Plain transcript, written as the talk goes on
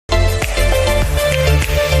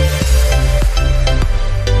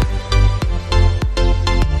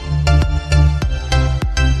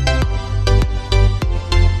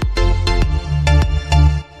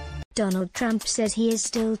Donald Trump says he is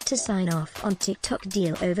still to sign off on TikTok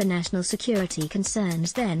deal over national security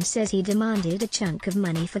concerns, then says he demanded a chunk of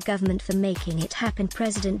money for government for making it happen.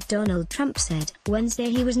 President Donald Trump said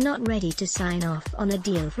Wednesday he was not ready to sign off on a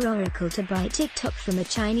deal for Oracle to buy TikTok from a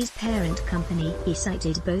Chinese parent company. He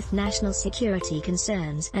cited both national security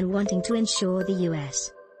concerns and wanting to ensure the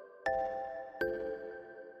U.S.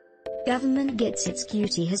 government gets its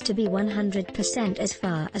duty has to be 100% as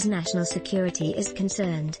far as national security is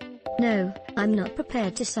concerned. No, I'm not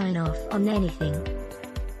prepared to sign off on anything.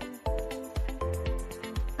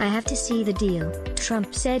 I have to see the deal.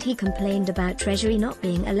 Trump said he complained about Treasury not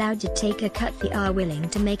being allowed to take a cut. We are willing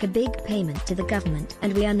to make a big payment to the government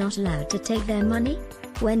and we are not allowed to take their money?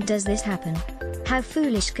 When does this happen? How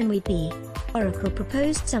foolish can we be? Oracle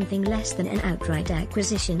proposed something less than an outright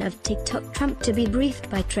acquisition of TikTok. Trump to be briefed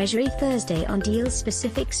by Treasury Thursday on deal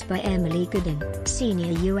specifics by Emily Goodin,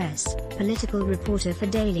 senior U.S. political reporter for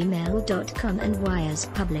DailyMail.com and Wires,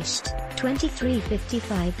 published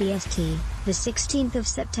 23:55 BST, the 16th of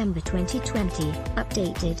September 2020,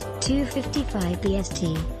 updated 2:55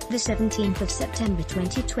 BST, the 17th of September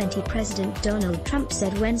 2020. President Donald Trump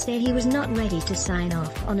said Wednesday he was not ready to sign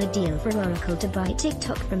off on a deal for Oracle to buy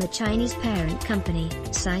TikTok from a Chinese parent company,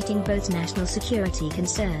 citing both national security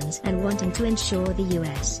concerns and wanting to ensure the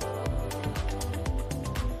U.S.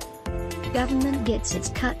 government gets its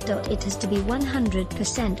cut. It has to be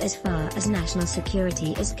 100% as far as national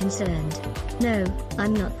security is concerned. No,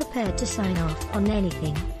 I'm not prepared to sign off on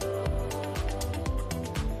anything.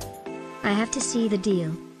 I have to see the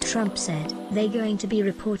deal, Trump said. They're going to be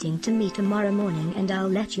reporting to me tomorrow morning and I'll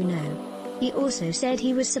let you know. He also said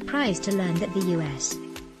he was surprised to learn that the U.S.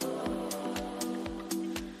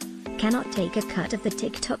 cannot take a cut of the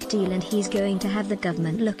TikTok deal and he's going to have the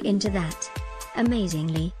government look into that.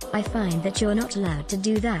 Amazingly, I find that you're not allowed to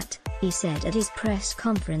do that, he said at his press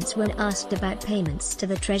conference when asked about payments to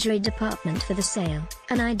the Treasury Department for the sale,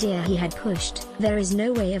 an idea he had pushed. There is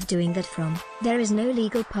no way of doing that there is no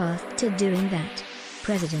legal path to doing that.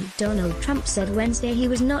 President Donald Trump said Wednesday he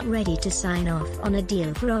was not ready to sign off on a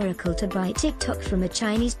deal for Oracle to buy TikTok from a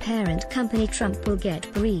Chinese parent company. Trump will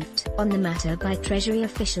get briefed on the matter by Treasury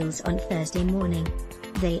officials on Thursday morning.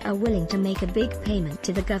 They are willing to make a big payment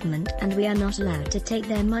to the government and we are not allowed to take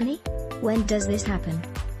their money? When does this happen?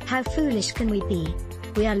 How foolish can we be?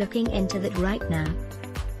 We are looking into that right now.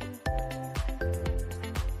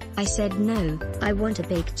 I said no, I want a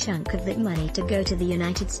big chunk of that money to go to the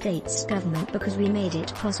United States government because we made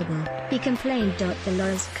it possible, he complained. The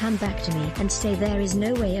lawyers come back to me and say there is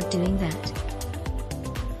no way of doing that.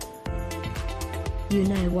 You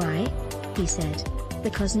know why? He said.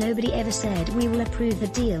 Because nobody ever said we will approve the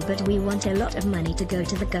deal, but we want a lot of money to go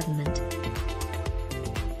to the government.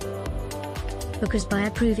 Because by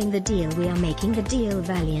approving the deal we are making the deal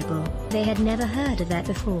valuable. They had never heard of that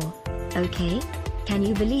before. Okay? Can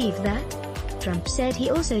you believe that? Trump said he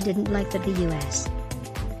also didn't like that the U.S.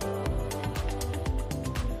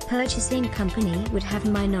 purchasing company would have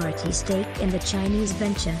minority stake in the Chinese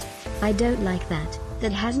venture. I don't like that.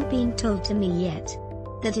 That hasn't been told to me yet.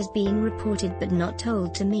 That is being reported but not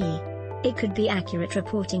told to me. It could be accurate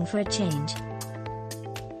reporting for a change.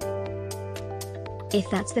 If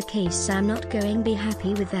that's the case, I'm not going to be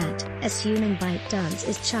happy with that, assuming ByteDance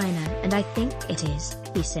is China, and I think it is,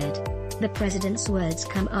 he said. The president's words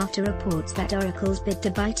come after reports that Oracle's bid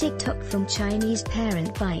to buy TikTok from Chinese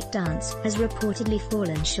parent ByteDance has reportedly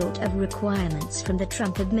fallen short of requirements from the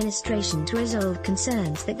Trump administration to resolve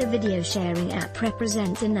concerns that the video sharing app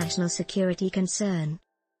represents a national security concern.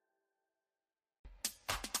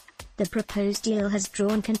 The proposed deal has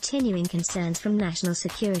drawn continuing concerns from national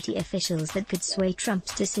security officials that could sway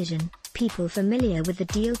Trump's decision, people familiar with the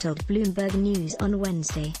deal told Bloomberg News on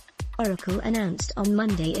Wednesday. Oracle announced on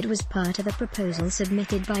Monday it was part of a proposal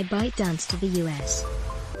submitted by ByteDance to the U.S.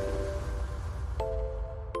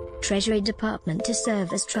 Treasury Department to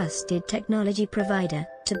serve as trusted technology provider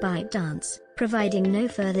to ByteDance, providing no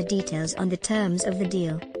further details on the terms of the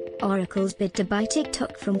deal. Oracle's bid to buy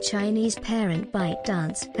TikTok from Chinese parent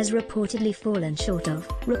ByteDance has reportedly fallen short of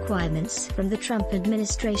requirements from the Trump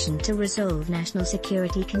administration to resolve national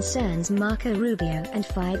security concerns. Marco Rubio and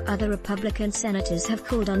 5 other Republican senators have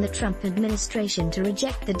called on the Trump administration to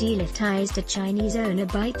reject the deal if ties to Chinese owner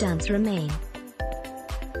ByteDance remain.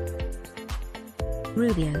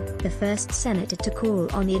 Rubio, the first senator to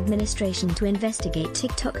call on the administration to investigate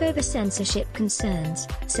TikTok over censorship concerns,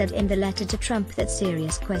 said in the letter to Trump that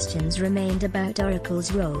serious questions remained about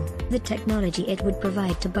Oracle's role, the technology it would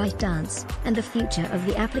provide to ByteDance, and the future of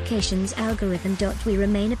the application's algorithm. We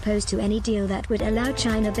remain opposed to any deal that would allow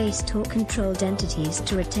China-based or controlled entities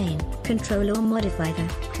to retain, control or modify the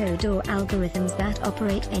code or algorithms that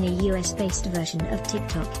operate any US-based version of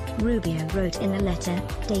TikTok, Rubio wrote in the letter,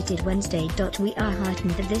 dated Wednesday. We are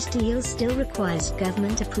heartened that this deal still requires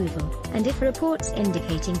government approval, and if reports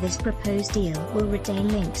indicating this proposed deal will retain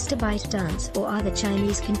links to ByteDance or other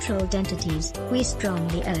Chinese-controlled entities, we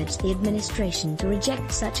strongly urge the administration to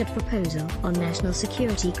reject such a proposal on national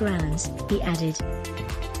security grounds, he added.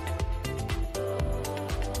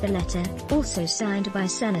 The letter, also signed by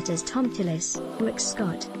Senators Thom Tillis, Rick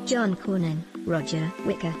Scott, John Cornyn, Roger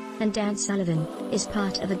Wicker, and Dan Sullivan, is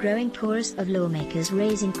part of a growing chorus of lawmakers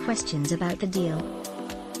raising questions about the deal.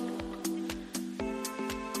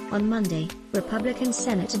 On Monday, Republican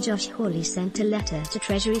Senator Josh Hawley sent a letter to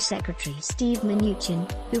Treasury Secretary Steve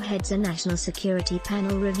Mnuchin, who heads a national security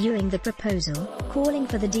panel reviewing the proposal, calling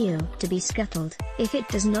for the deal to be scuttled if it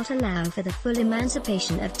does not allow for the full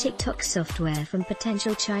emancipation of TikTok software from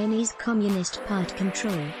potential Chinese Communist Party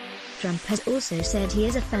control. Trump has also said he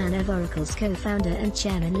is a fan of Oracle's co-founder and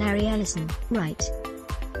chairman Larry Ellison, right?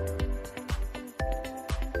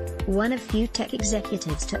 One of few tech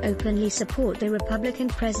executives to openly support the Republican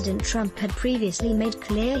President Trump had previously made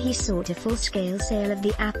clear he sought a full-scale sale of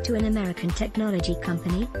the app to an American technology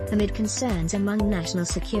company, amid concerns among national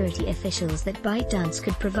security officials that ByteDance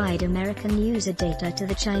could provide American user data to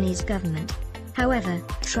the Chinese government. However,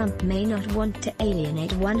 Trump may not want to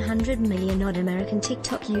alienate 100 million odd American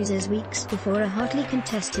TikTok users weeks before a hotly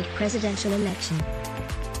contested presidential election.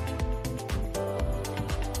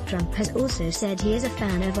 Trump has also said he is a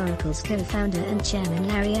fan of Oracle's co-founder and chairman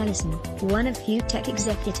Larry Ellison, one of few tech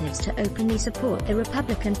executives to openly support the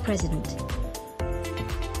Republican president.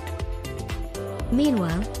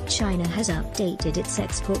 Meanwhile, China has updated its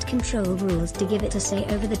export control rules to give it a say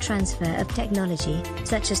over the transfer of technology,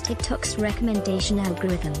 such as TikTok's recommendation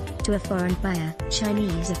algorithm, to a foreign buyer.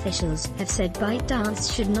 Chinese officials have said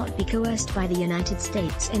ByteDance should not be coerced by the United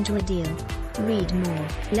States into a deal. Read more.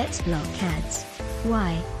 Let's block ads.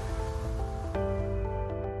 Why?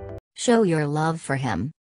 Show your love for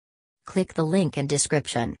him. Click the link in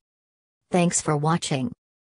description. Thanks for watching.